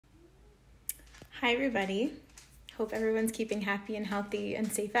Hi everybody. Hope everyone's keeping happy and healthy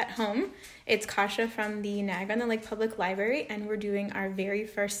and safe at home. It's Kasha from the Niagara-on-the-Lake Public Library, and we're doing our very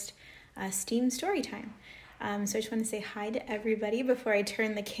first STEAM story time. So I just want to say hi to everybody before I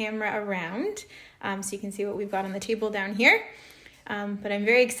turn the camera around so you can see what we've got on the table down here. But I'm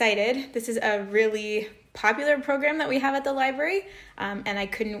very excited. This is a really popular program that we have at the library, and I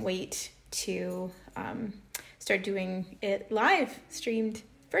couldn't wait to start doing it live, streamed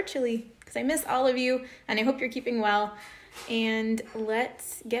virtually, because I miss all of you, and I hope you're keeping well. And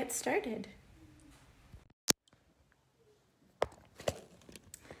let's get started.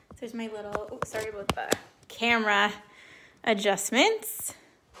 There's my little, sorry about the camera adjustments.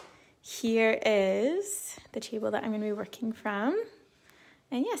 Here is the table that I'm going to be working from.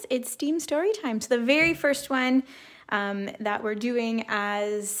 And yes, it's STEAM Storytime. So the very first one that we're doing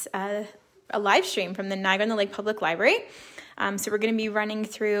as a live stream from the Niagara-on-the-Lake Public Library. So we're going to be running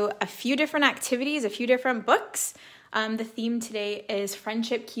through a few different activities, a few different books. The theme today is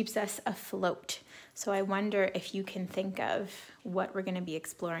Friendship Keeps Us Afloat. So I wonder if you can think of what we're going to be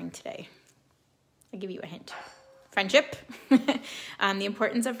exploring today. I'll give you a hint. Friendship, the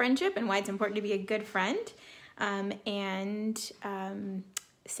importance of friendship and why it's important to be a good friend, and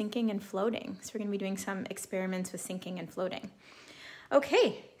sinking and floating. So we're going to be doing some experiments with sinking and floating.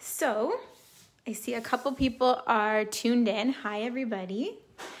 Okay, so I see a couple people are tuned in. Hi, everybody.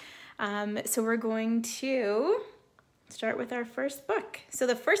 So we're going to start with our first book. So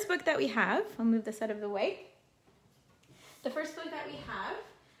the first book that we have, I'll move this out of the way. The first book that we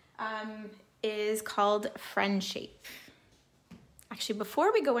have is called Friendship. Actually,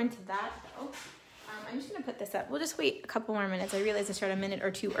 before we go into that, though, I'm just going to put this up. We'll just wait a couple more minutes. I realized I started a minute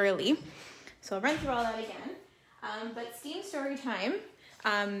or two early, so I'll run through all that again. But STEAM Storytime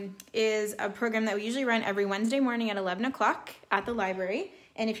is a program that we usually run every Wednesday morning at 11 o'clock at the library.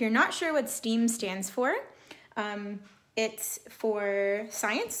 And if you're not sure what STEAM stands for, it's for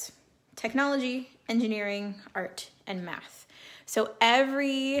science, technology, engineering, art, and math. So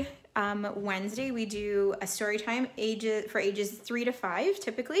every Wednesday we do a story time for ages 3 to 5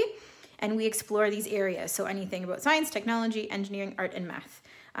 typically, and we explore these areas. So anything about science, technology, engineering, art, and math.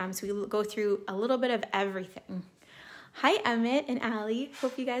 So we go through a little bit of everything. Hi, Emmett and Allie.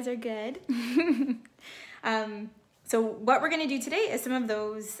 Hope you guys are good. So what we're going to do today is some of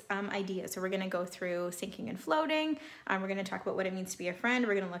those ideas. So we're going to go through sinking and floating. We're going to talk about what it means to be a friend.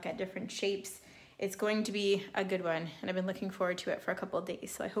 We're going to look at different shapes. It's going to be a good one, and I've been looking forward to it for a couple of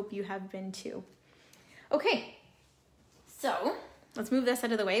days, so I hope you have been too. Okay, so let's move this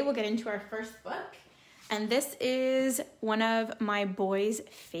out of the way. We'll get into our first book. And this is one of my boys'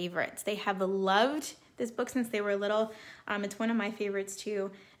 favorites. They have loved this book since they were little. It's one of my favorites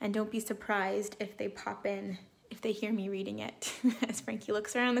too. And don't be surprised if they pop in, if they hear me reading it, as Frankie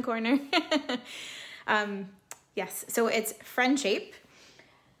looks around the corner. Yes, so it's Friendship.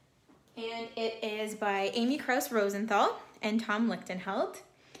 And it is by Amy Krauss Rosenthal and Tom Lichtenheld.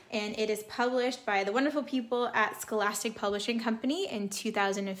 And it is published by the wonderful people at Scholastic Publishing Company in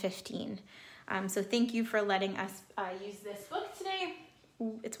 2015. So thank you for letting us use this book today.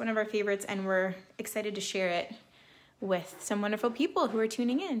 It's one of our favorites, and we're excited to share it with some wonderful people who are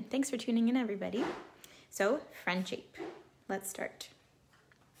tuning in. Thanks for tuning in, everybody. So, Friendship. Let's start.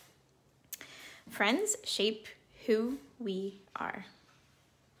 Friends shape who we are.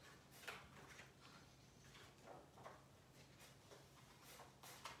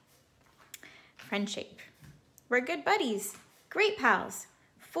 Friendship. We're good buddies, great pals,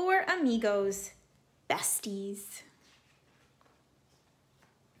 4 amigos, besties.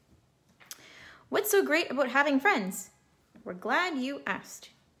 What's so great about having friends? We're glad you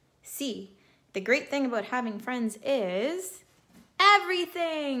asked. See, the great thing about having friends is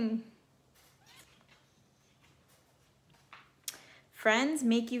everything. Friends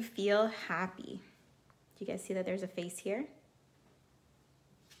make you feel happy. Do you guys see that there's a face here?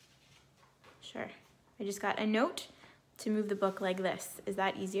 Sure. I just got a note to move the book like this. Is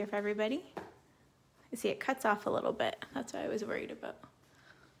that easier for everybody? I see it cuts off a little bit. That's what I was worried about.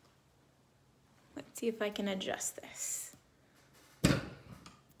 Let's see if I can adjust this.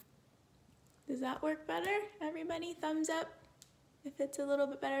 Does that work better? Everybody, thumbs up if it's a little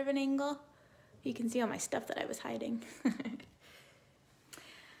bit better of an angle. You can see all my stuff that I was hiding.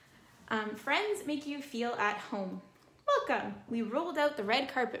 Friends make you feel at home. Welcome. We rolled out the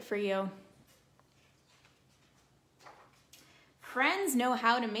red carpet for you. Friends know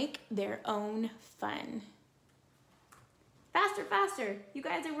how to make their own fun. Faster, faster. You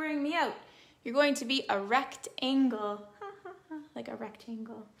guys are wearing me out. You're going to be a rectangle. Like a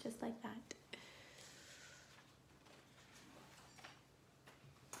rectangle, just like that.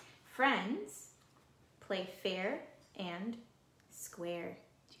 Friends play fair and square.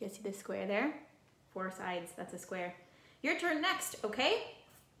 Do you guys see the square there? 4 sides, that's a square. Your turn next, okay?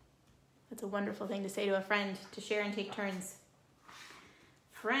 That's a wonderful thing to say to a friend, to share and take turns.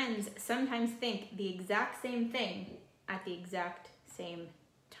 Friends sometimes think the exact same thing at the exact same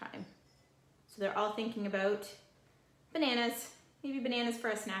time. So they're all thinking about bananas, maybe bananas for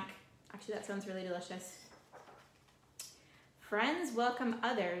a snack. Actually, that sounds really delicious. Friends welcome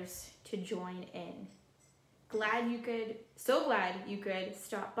others to join in. So glad you could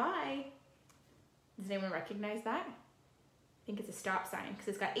stop by. Does anyone recognize that? I think it's a stop sign because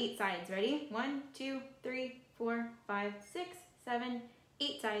it's got 8 sides. Ready? 1, 2, 3, 4, 5, 6, 7,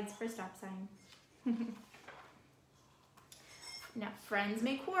 8 sides for stop sign. Now, friends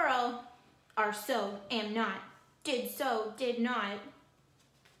may quarrel. Are so, am not. Did so, did not.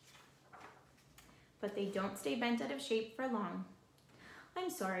 But they don't stay bent out of shape for long. I'm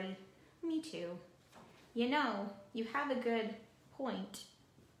sorry. Me too. You know, you have a good point.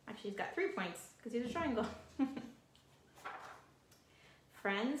 Actually, he's got 3 points because he's a triangle.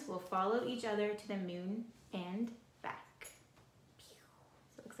 Friends will follow each other to the moon and back.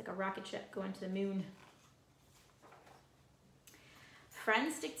 So it looks like a rocket ship going to the moon.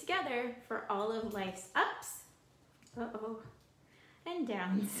 Friends stick together for all of life's ups, and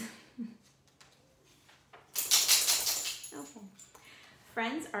downs. Okay.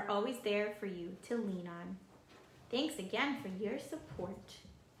 Friends are always there for you to lean on. Thanks again for your support.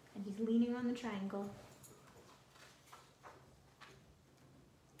 And he's leaning on the triangle.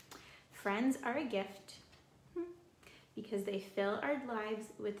 Friends are a gift because they fill our lives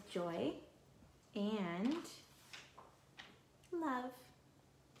with joy and love.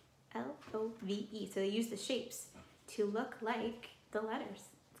 L-O-V-E. So they use the shapes to look like the letters.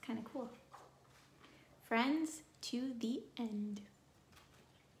 It's kind of cool. Friends to the end.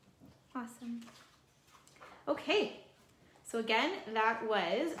 Awesome. Okay. So again, that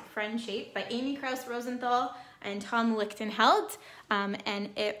was Friend Shape by Amy Krauss Rosenthal and Tom Lichtenheld, and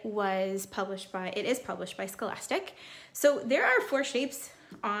it is published by Scholastic. So there are 4 shapes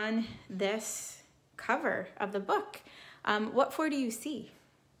on this cover of the book. What 4 do you see?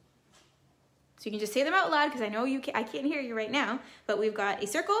 So you can just say them out loud because I know I can't hear you right now, but we've got a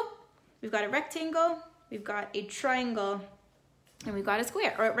circle, we've got a rectangle, we've got a triangle, and we've got a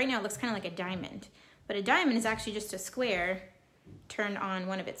square. Or right now it looks kind of like a diamond, but a diamond is actually just a square turned on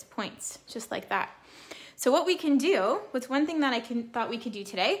one of its points, just like that. So what we can do, what's one thing that I thought we could do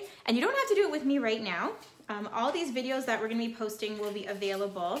today, and you don't have to do it with me right now. All these videos that we're gonna be posting will be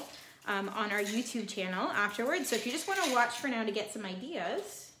available on our YouTube channel afterwards. So if you just wanna watch for now to get some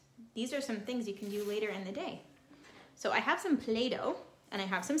ideas, these are some things you can do later in the day. So I have some Play-Doh and I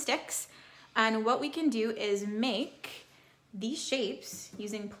have some sticks. And what we can do is make these shapes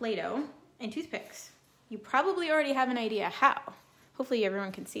using Play-Doh and toothpicks. You probably already have an idea how. Hopefully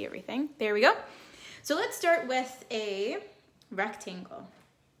everyone can see everything. There we go. So let's start with a rectangle.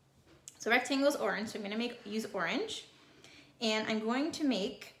 So rectangle is orange, so I'm gonna use orange. And I'm going to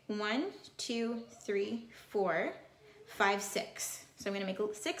make 1, 2, 3, 4, 5, 6. So I'm gonna make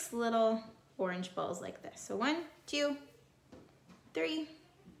 6 little orange balls like this. So 1, 2, 3,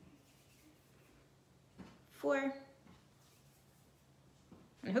 4,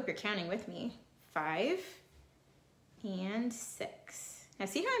 and I hope you're counting with me, 5, and 6. Now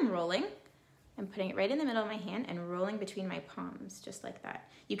see how I'm rolling? I'm putting it right in the middle of my hand and rolling between my palms, just like that.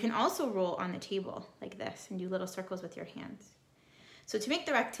 You can also roll on the table like this and do little circles with your hands. So to make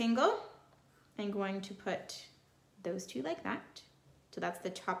the rectangle, I'm going to put those 2 like that. So that's the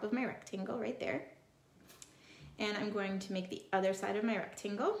top of my rectangle right there. And I'm going to make the other side of my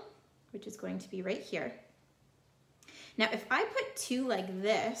rectangle, which is going to be right here. Now, if I put 2 like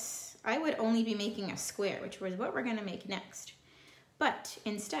this, I would only be making a square, which was what we're gonna make next. But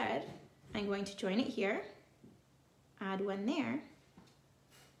instead, I'm going to join it here, add 1 there,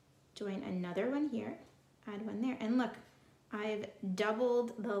 join another one here, add 1 there, and look, I've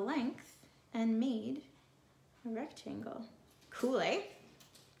doubled the length and made a rectangle. Cool, eh?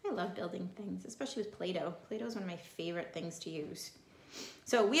 I love building things, especially with Play-Doh. Play-Doh is one of my favorite things to use.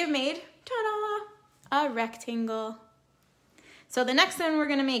 So we have made, ta-da, a rectangle. So the next one we're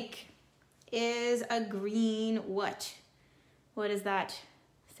gonna make is a green what? What is that?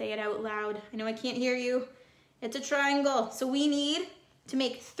 Say it out loud. I know I can't hear you. It's a triangle. So we need to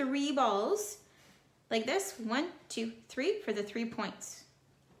make 3 balls like this. 1, 2, 3 for the 3 points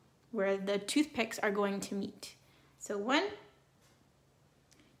where the toothpicks are going to meet. So 1,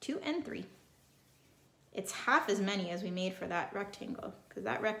 2, and 3. It's half as many as we made for that rectangle, because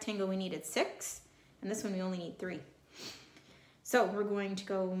that rectangle we needed 6, and this one we only need 3. So we're going to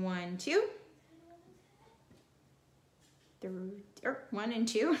go 1, 2, 1 and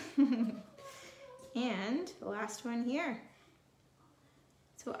 2. And the last one here.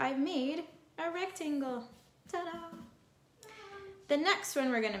 So I've made a rectangle. Ta-da! The next one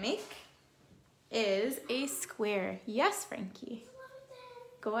we're gonna make is a square. Yes, Frankie.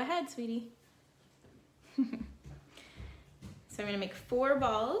 Go ahead, sweetie. So I'm gonna make 4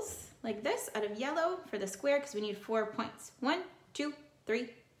 balls like this out of yellow for the square because we need 4 points. 1, 2, 3,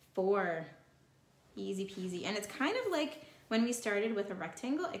 4. Easy peasy. And it's kind of like when we started with a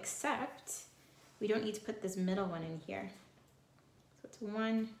rectangle, except we don't need to put this middle one in here. So it's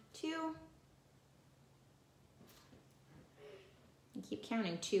 1, 2. And keep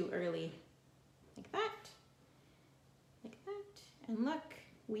counting 2 early. Like that. Like that. And look,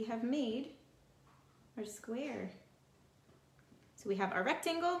 we have made our square. So we have our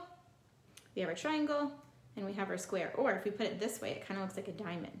rectangle, we have our triangle, and we have our square. Or if we put it this way, it kind of looks like a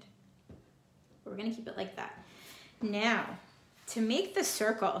diamond. But we're gonna keep it like that. Now, to make the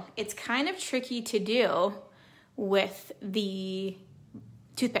circle, it's kind of tricky to do with the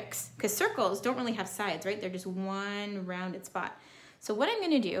toothpicks because circles don't really have sides, right? They're just one rounded spot. So what I'm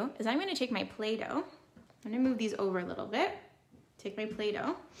gonna do is I'm gonna take my Play-Doh, I'm gonna move these over a little bit, take my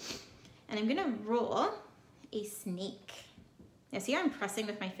Play-Doh, and I'm gonna roll a snake. Now see how I'm pressing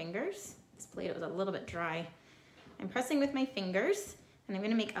with my fingers? This Play-Doh is a little bit dry. I'm pressing with my fingers, and I'm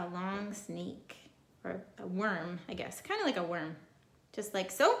gonna make a long snake, or a worm, I guess, kind of like a worm, just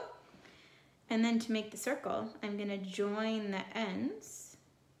like so. And then to make the circle, I'm gonna join the ends,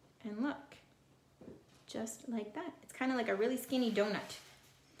 and look, just like that. It's kind of like a really skinny donut.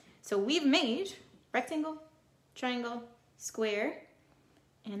 So we've made rectangle, triangle, square,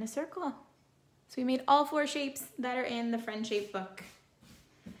 and a circle. So we made all 4 shapes that are in the Friend Shape book.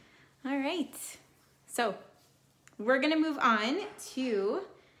 All right, so we're gonna move on to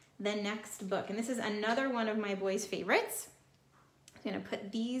the next book. And this is another one of my boys' favorites. I'm gonna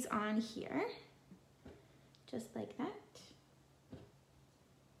put these on here, just like that.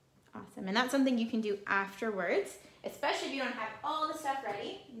 Awesome, and that's something you can do afterwards, especially if you don't have all the stuff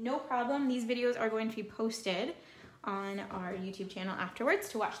ready. No problem, these videos are going to be posted on our YouTube channel afterwards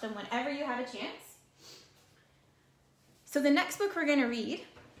to watch them whenever you have a chance. So the next book we're gonna read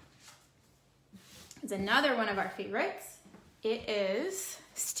is another one of our favorites. It is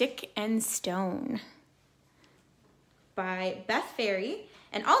Stick and Stone by Beth Ferry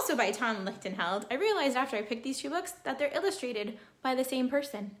and also by Tom Lichtenheld. I realized after I picked these 2 books that they're illustrated by the same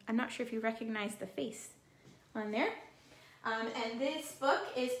person. I'm not sure if you recognize the face on there. And this book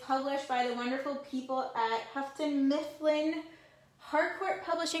is published by the wonderful people at Houghton Mifflin Harcourt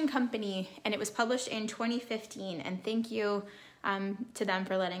Publishing Company, and it was published in 2015. And thank you to them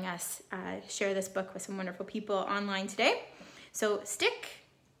for letting us share this book with some wonderful people online today. So Stick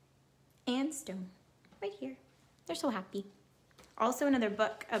and Stone, right here. They're so happy. Also another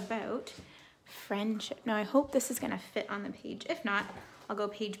book about friendship. Now I hope this is gonna fit on the page. If not, I'll go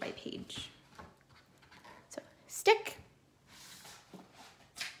page by page. So Stick,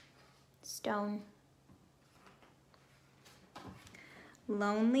 Stone,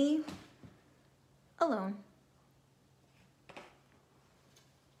 lonely, alone,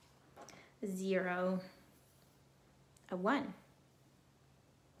 0, a 1.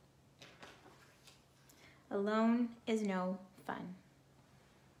 Alone is no fun.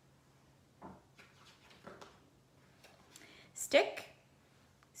 Stick,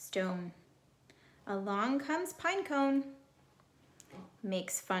 stone. Along comes pine cone.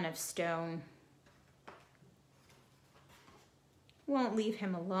 Makes fun of stone. Won't leave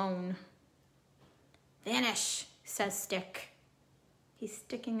him alone. Vanish, says Stick. He's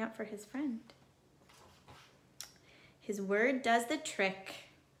sticking up for his friend. His word does the trick.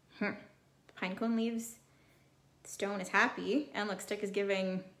 Pine cone leaves. Stone is happy, and look, Stick is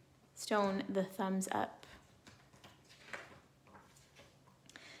giving Stone the thumbs up.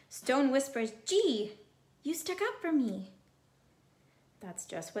 Stone whispers, "Gee, you stuck up for me." That's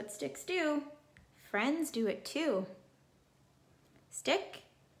just what sticks do. Friends do it too. Stick,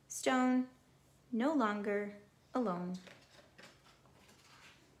 stone, no longer alone.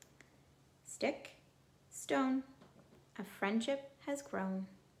 Stick, stone, a friendship has grown.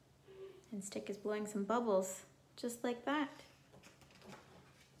 And Stick is blowing some bubbles, just like that.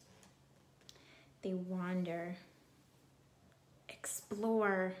 They wander,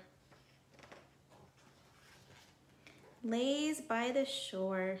 explore, lays by the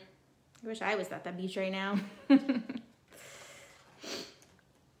shore. I wish I was at that beach right now.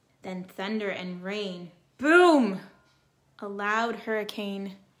 Then thunder and rain, boom! A loud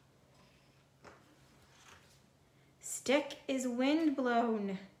hurricane. Stick is wind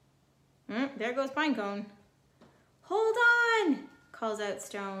blown. There goes pine cone. Hold on, calls out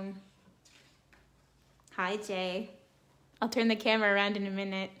Stone. Hi, Jay. I'll turn the camera around in a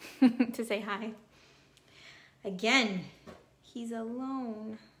minute to say hi. Again, he's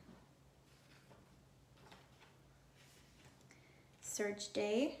alone. Search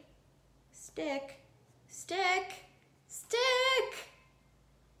day. Stick, stick, stick.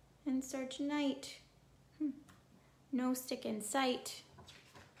 And search night. No stick in sight.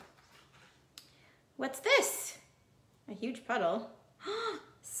 What's this? A huge puddle.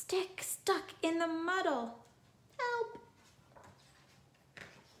 Stick stuck in the muddle. Help.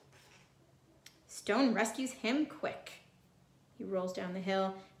 Stone rescues him quick. He rolls down the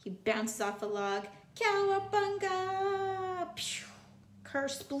hill. He bounces off a log. Cowabunga! Pew!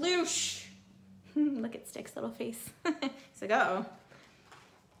 Kersploosh! Look at Stick's little face. He's like, uh-oh.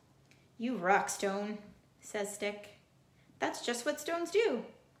 You rock, Stone, says Stick. That's just what stones do.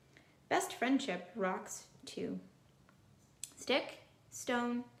 Best friendship rocks too. Stick,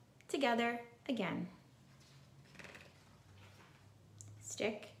 Stone, together again.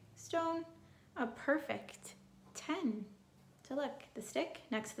 Stick, Stone, a perfect 10. So look, the stick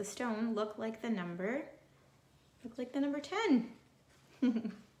next to the stone look like the number 10.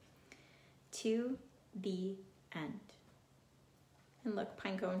 To the end. And look,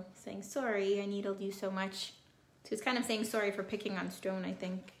 Pinecone saying, sorry, I needled you so much. So he's kind of saying sorry for picking on Stone, I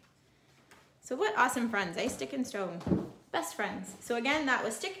think. So what awesome friends, eh? Stick and Stone. Best friends. So again, that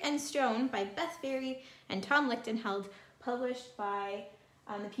was Stick and Stone by Beth Berry and Tom Lichtenheld, published by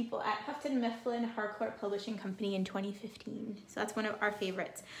the people at Houghton Mifflin Harcourt Publishing Company in 2015. So that's one of our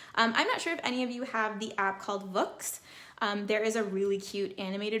favorites. I'm not sure if any of you have the app called Vooks. There is a really cute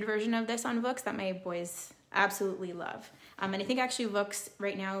animated version of this on Vooks that my boys absolutely love. And I think actually Vooks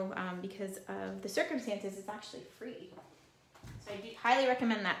right now, because of the circumstances, is actually free. So I do highly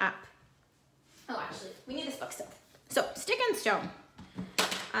recommend that app. Oh, actually, we need this book still. So, Stick and Stone.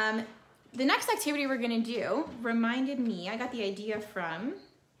 The next activity we're gonna do reminded me, I got the idea from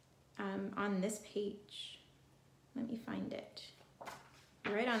on this page. Let me find it.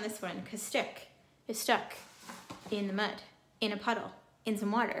 Right on this one, because Stick is stuck in the mud, in a puddle, in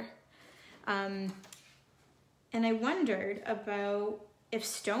some water. And I wondered about if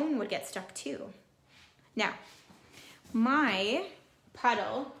Stone would get stuck too. Now, my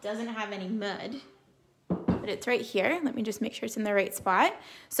puddle doesn't have any mud, but it's right here. Let me just make sure it's in the right spot.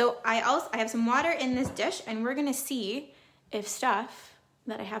 So I have some water in this dish, and we're gonna see if stuff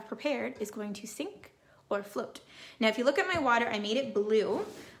that I have prepared is going to sink or float. Now, if you look at my water, I made it blue,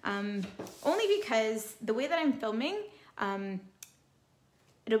 only because the way that I'm filming,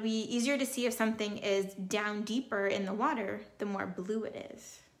 it'll be easier to see if something is down deeper in the water, the more blue it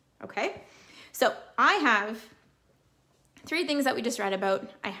is, okay? So I have 3 things that we just read about.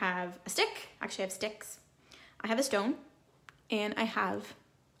 I have a stick, actually I have sticks, I have a stone, and I have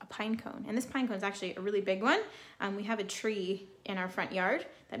a pine cone. And this pine cone is actually a really big one. We have a tree in our front yard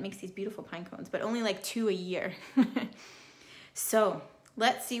that makes these beautiful pine cones, but only like 2 a year. So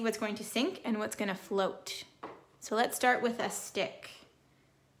let's see what's going to sink and what's gonna float. So let's start with a stick.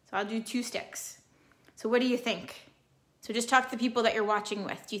 So I'll do 2 sticks. So what do you think? So just talk to the people that you're watching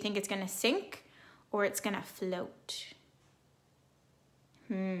with. Do you think it's gonna sink or it's gonna float?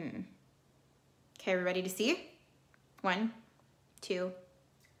 Okay, we're ready to see? 1, 2,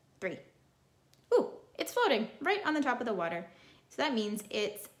 3. Ooh, it's floating right on the top of the water. So that means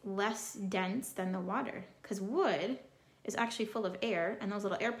it's less dense than the water, because wood is actually full of air, and those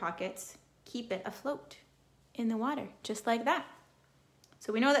little air pockets keep it afloat in the water, just like that.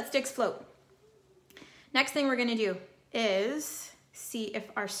 So we know that sticks float. Next thing we're gonna do is see if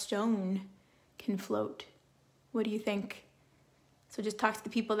our stone can float. What do you think? So just talk to the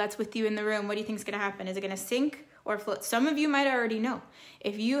people that's with you in the room. What do you think is gonna happen? Is it gonna sink or float? Some of you might already know.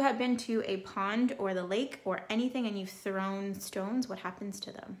 If you have been to a pond or the lake or anything and you've thrown stones, what happens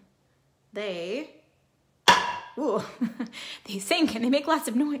to them? They sink and they make lots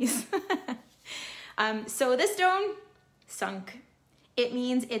of noise. So this stone sunk. It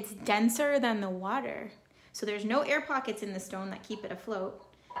means it's denser than the water. So there's no air pockets in the stone that keep it afloat.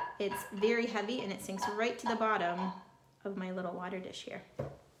 It's very heavy and it sinks right to the bottom of my little water dish here.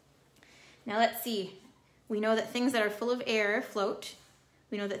 Now let's see. We know that things that are full of air float.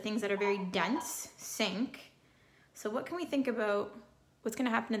 We know that things that are very dense sink. So what can we think about what's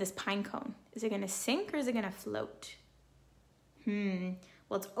gonna happen to this pine cone? Is it gonna sink or is it gonna float? Well,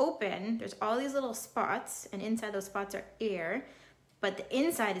 it's open. There's all these little spots, and inside those spots are air, but the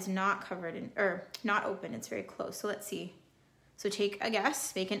inside is not covered in, or not open. It's very close. So let's see. So take a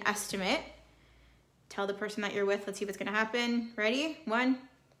guess, make an estimate. Tell the person that you're with. Let's see what's gonna happen. Ready? 1,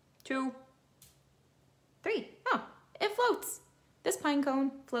 2, 3. Oh, it floats. This pine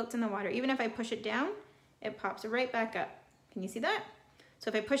cone floats in the water. Even if I push it down, it pops right back up. Can you see that? So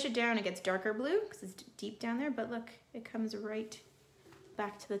if I push it down, it gets darker blue because it's deep down there, but look, it comes right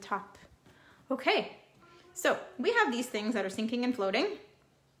back to the top. Okay, so we have these things that are sinking and floating.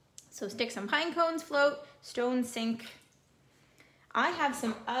 So sticks and pine cones float, stones sink. I have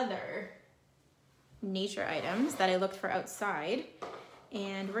some other nature items that I looked for outside,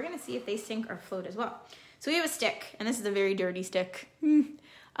 and we're gonna see if they sink or float as well. So we have a stick, and this is a very dirty stick.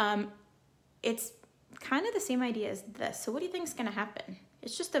 It's kind of the same idea as this. So what do you think is gonna happen?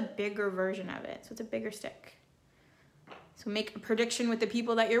 It's just a bigger version of it. So it's a bigger stick. So make a prediction with the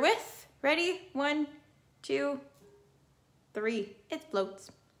people that you're with. Ready? 1, 2, 3. It floats.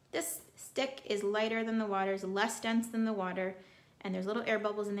 This stick is lighter than the water, is less dense than the water, and there's little air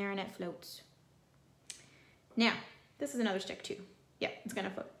bubbles in there and it floats. Now, this is another stick too. Yeah, it's gonna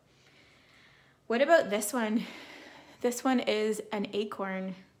float. What about this one? This one is an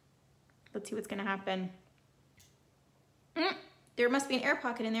acorn. Let's see what's gonna happen. There must be an air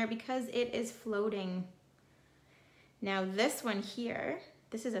pocket in there because it is floating. Now this one here,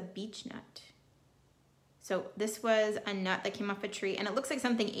 this is a beech nut. So this was a nut that came off a tree and it looks like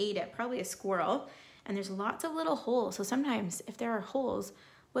something ate it, probably a squirrel. And there's lots of little holes. So sometimes if there are holes,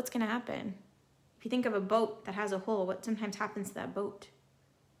 what's gonna happen? If you think of a boat that has a hole, what sometimes happens to that boat?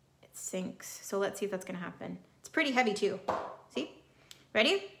 It sinks. So let's see if that's gonna happen. It's pretty heavy too. See?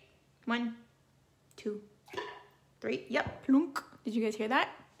 Ready? 1, 2, 3. Yep, plunk. Did you guys hear that?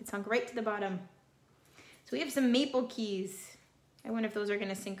 It sunk right to the bottom. So we have some maple keys. I wonder if those are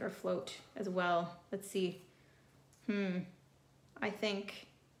gonna sink or float as well. Let's see. I think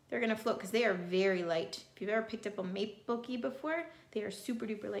they're gonna float because they are very light. If you've ever picked up a maple key before, they are super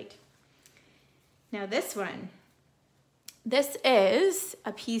duper light. Now this one, this is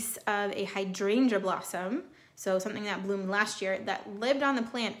a piece of a hydrangea blossom. So something that bloomed last year that lived on the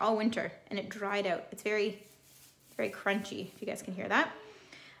plant all winter and it dried out. It's very, very crunchy, if you guys can hear that.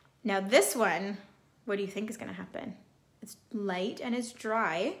 Now this one, what do you think is gonna happen? It's light and it's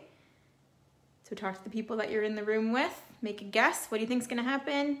dry. So talk to the people that you're in the room with, make a guess. What do you think is gonna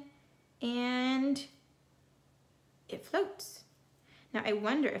happen? And it floats. Now I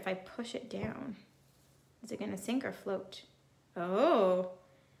wonder if I push it down, is it gonna sink or float? Oh,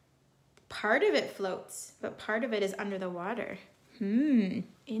 part of it floats, but part of it is under the water.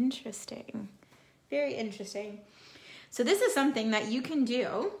 Interesting. Very interesting. So this is something that you can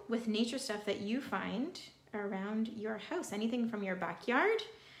do with nature stuff that you find around your house. Anything from your backyard.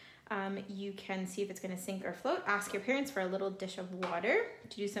 You can see if it's gonna sink or float. Ask your parents for a little dish of water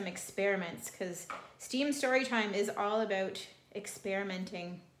to do some experiments because STEAM Storytime is all about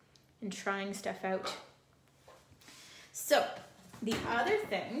experimenting and trying stuff out. So the other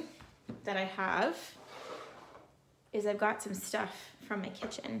thing that I have is I've got some stuff from my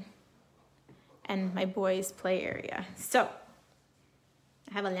kitchen and my boys' play area. So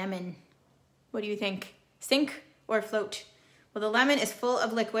I have a lemon. What do you think? Sink or float? Well, the lemon is full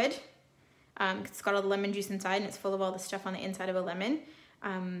of liquid. It's got all the lemon juice inside and it's full of all the stuff on the inside of a lemon.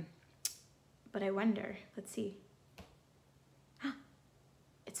 But I wonder, let's see.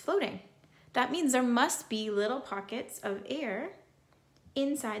 It's floating. That means there must be little pockets of air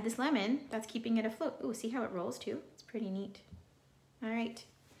inside this lemon that's keeping it afloat. Oh, see how it rolls too? It's pretty neat. All right.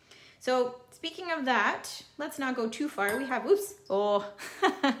 So speaking of that, let's not go too far. We have, oops, oh,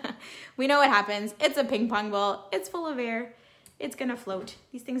 we know what happens. It's a ping pong ball. It's full of air. It's gonna float.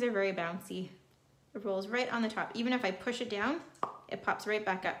 These things are very bouncy. It rolls right on the top. Even if I push it down, it pops right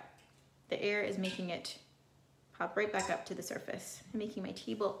back up. The air is making it pop right back up to the surface and making my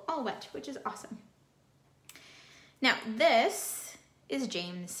table all wet, which is awesome. Now this is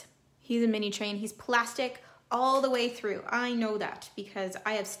James. He's a mini train. He's plastic all the way through. I know that because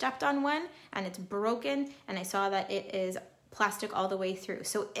I have stepped on one and it's broken and I saw that it is plastic all the way through.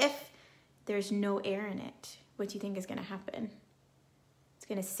 So if there's no air in it, what do you think is gonna happen? It's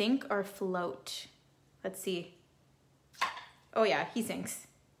gonna sink or float. Let's see. Oh yeah, he sinks.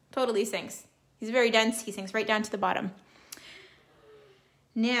 Totally sinks. He's very dense. He sinks right down to the bottom.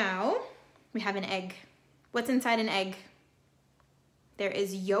 Now we have an egg. What's inside an egg? There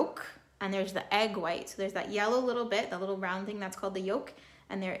is yolk and there's the egg white. So there's that yellow little bit, the little round thing that's called the yolk.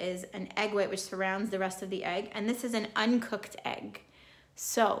 And there is an egg white which surrounds the rest of the egg. And this is an uncooked egg.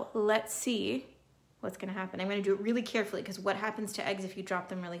 So let's see what's gonna happen. I'm gonna do it really carefully because what happens to eggs if you drop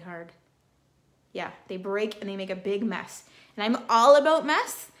them really hard? Yeah, they break and they make a big mess. And I'm all about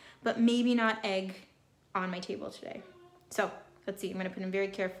mess, but maybe not egg on my table today. So let's see, I'm gonna put them very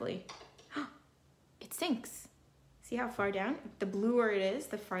carefully. It sinks. See how far down? The bluer it is,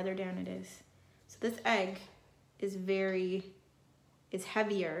 the farther down it is. So this egg is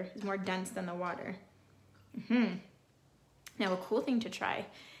heavier, is more dense than the water. Now, a cool thing to try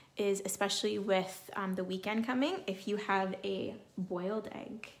is, especially with the weekend coming, if you have a boiled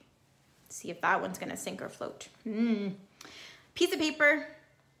egg, see if that one's gonna sink or float. Piece of paper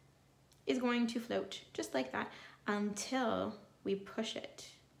is going to float just like that until we push it.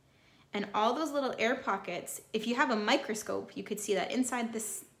 And all those little air pockets, if you have a microscope, you could see that inside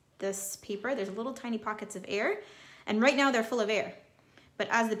this paper, there's little tiny pockets of air. And right now they're full of air. But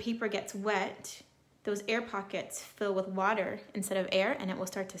as the paper gets wet, those air pockets fill with water instead of air, and it will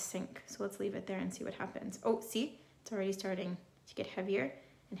start to sink. So let's leave it there and see what happens. Oh, see? It's already starting to get heavier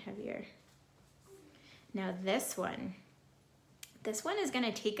and heavier. Now this one is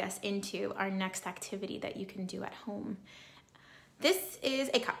gonna take us into our next activity that you can do at home. This is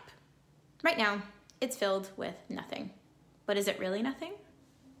a cup. Right now, it's filled with nothing. But is it really nothing?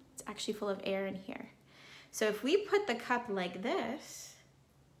 It's actually full of air in here. So if we put the cup like this,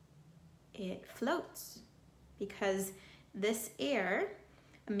 it floats because this air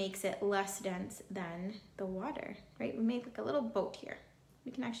makes it less dense than the water, right? We made like a little boat here.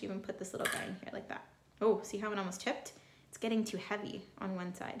 We can actually even put this little guy in here like that. Oh, see how it almost tipped? It's getting too heavy on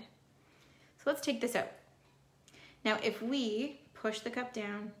one side. So let's take this out. Now, if we push the cup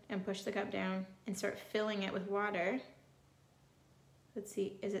down and push the cup down and start filling it with water, let's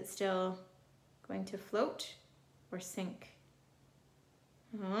see, is it still going to float or sink?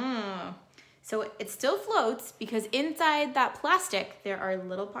 Oh, so it still floats because inside that plastic, there are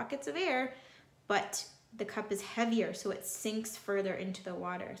little pockets of air, but the cup is heavier, so it sinks further into the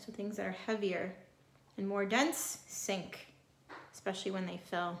water. So things that are heavier and more dense sink, especially when they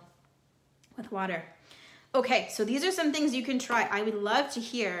fill with water. Okay, so these are some things you can try. I would love to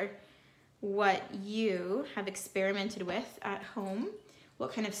hear what you have experimented with at home,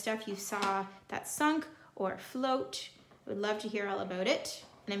 what kind of stuff you saw that sunk or float. I would love to hear all about it.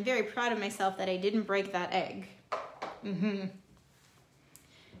 And I'm very proud of myself that I didn't break that egg.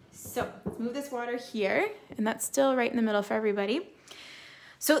 So let's move this water here, and that's still right in the middle for everybody.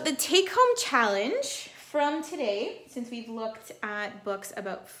 So the take-home challenge from today, since we've looked at books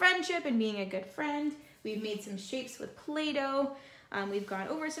about friendship and being a good friend, we've made some shapes with Play-Doh. We've gone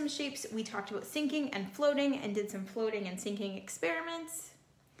over some shapes. We talked about sinking and floating and did some floating and sinking experiments.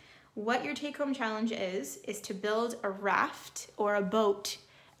 What your take-home challenge is to build a raft or a boat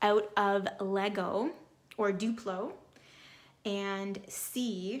out of Lego or Duplo and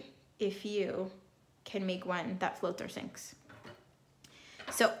see if you can make one that floats or sinks.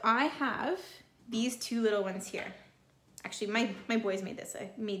 So I have these two little ones here. Actually, my boys made this.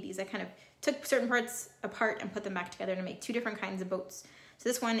 I made these. I kind of took certain parts apart and put them back together to make two different kinds of boats. So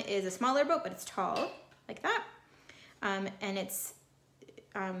this one is a smaller boat, but it's tall, like that. And it's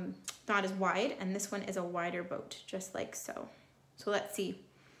not as wide, and this one is a wider boat, just like so. So let's see.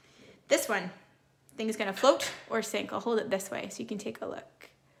 This one, I think is gonna float or sink. I'll hold it this way so you can take a look.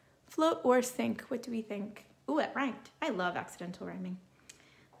 Float or sink, what do we think? Ooh, it rhymed. I love accidental rhyming.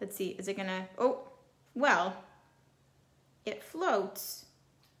 Let's see, is it gonna, oh, well, it floats,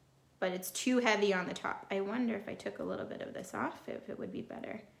 but it's too heavy on the top. I wonder if I took a little bit of this off, if it would be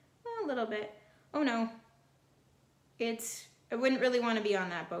better. A little bit. Oh no, I wouldn't really want to be on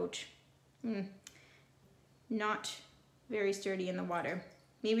that boat. Not very sturdy in the water.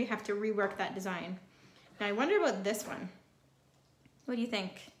 Maybe I have to rework that design. Now I wonder about this one. What do you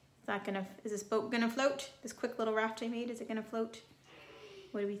think? Is this boat gonna float? This quick little raft I made, is it gonna float?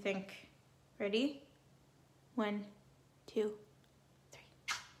 What do we think? Ready? 1, 2, 3.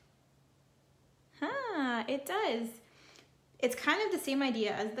 It does. It's kind of the same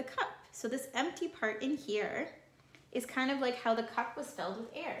idea as the cup. So this empty part in here is kind of like how the cup was filled with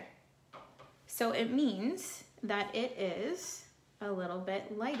air. So it means that it is a little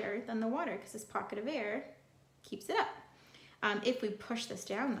bit lighter than the water because this pocket of air keeps it up. If we push this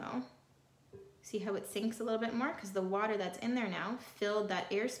down though, see how it sinks a little bit more because the water that's in there now filled that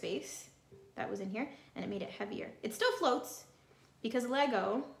air space that was in here and it made it heavier. It still floats because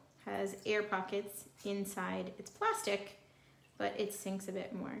Lego has air pockets inside its plastic, but it sinks a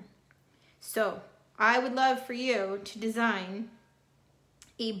bit more. So I would love for you to design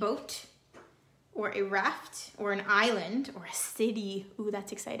a boat or a raft or an island or a city. Ooh,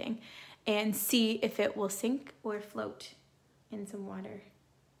 that's exciting. And see if it will sink or float in some water.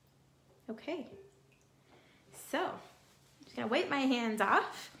 Okay. So I'm just gonna wipe my hands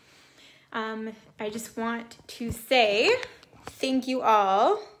off. I just want to say thank you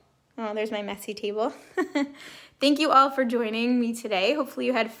all. Oh, there's my messy table. Thank you all for joining me today. Hopefully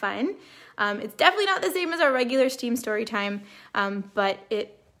you had fun. It's definitely not the same as our regular STEAM Storytime, but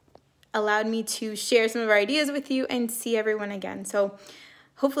allowed me to share some of our ideas with you and see everyone again. So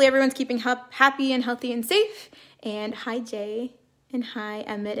hopefully everyone's keeping happy and healthy and safe. And hi, Jay, and hi,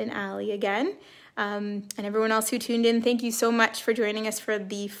 Emmett and Allie again. And everyone else who tuned in, thank you so much for joining us for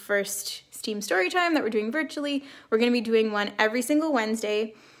the first STEAM Storytime that we're doing virtually. We're going to be doing one every single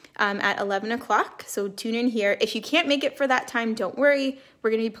Wednesday at 11 o'clock, so tune in here. If you can't make it for that time, don't worry. We're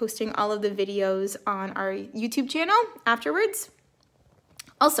going to be posting all of the videos on our YouTube channel afterwards.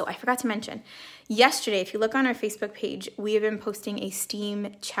 Also, I forgot to mention, yesterday, if you look on our Facebook page, we have been posting a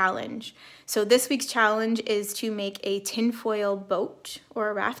STEAM challenge. So this week's challenge is to make a tinfoil boat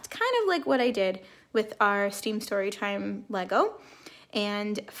or a raft, kind of like what I did with our STEAM Storytime Lego.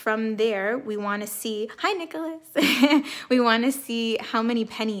 And from there, we want to see, hi Nicholas, we want to see how many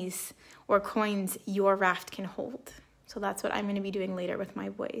pennies or coins your raft can hold. So that's what I'm going to be doing later with my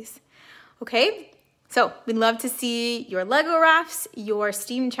boys. Okay, so we'd love to see your Lego rafts, your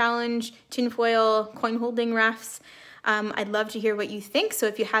STEAM challenge, tinfoil, coin holding rafts. I'd love to hear what you think. So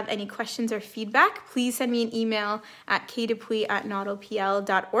if you have any questions or feedback, please send me an email at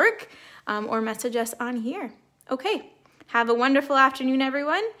kdupuy@naudopl.org or message us on here. Okay. Have a wonderful afternoon,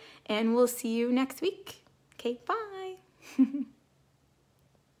 everyone, and we'll see you next week. Okay, bye.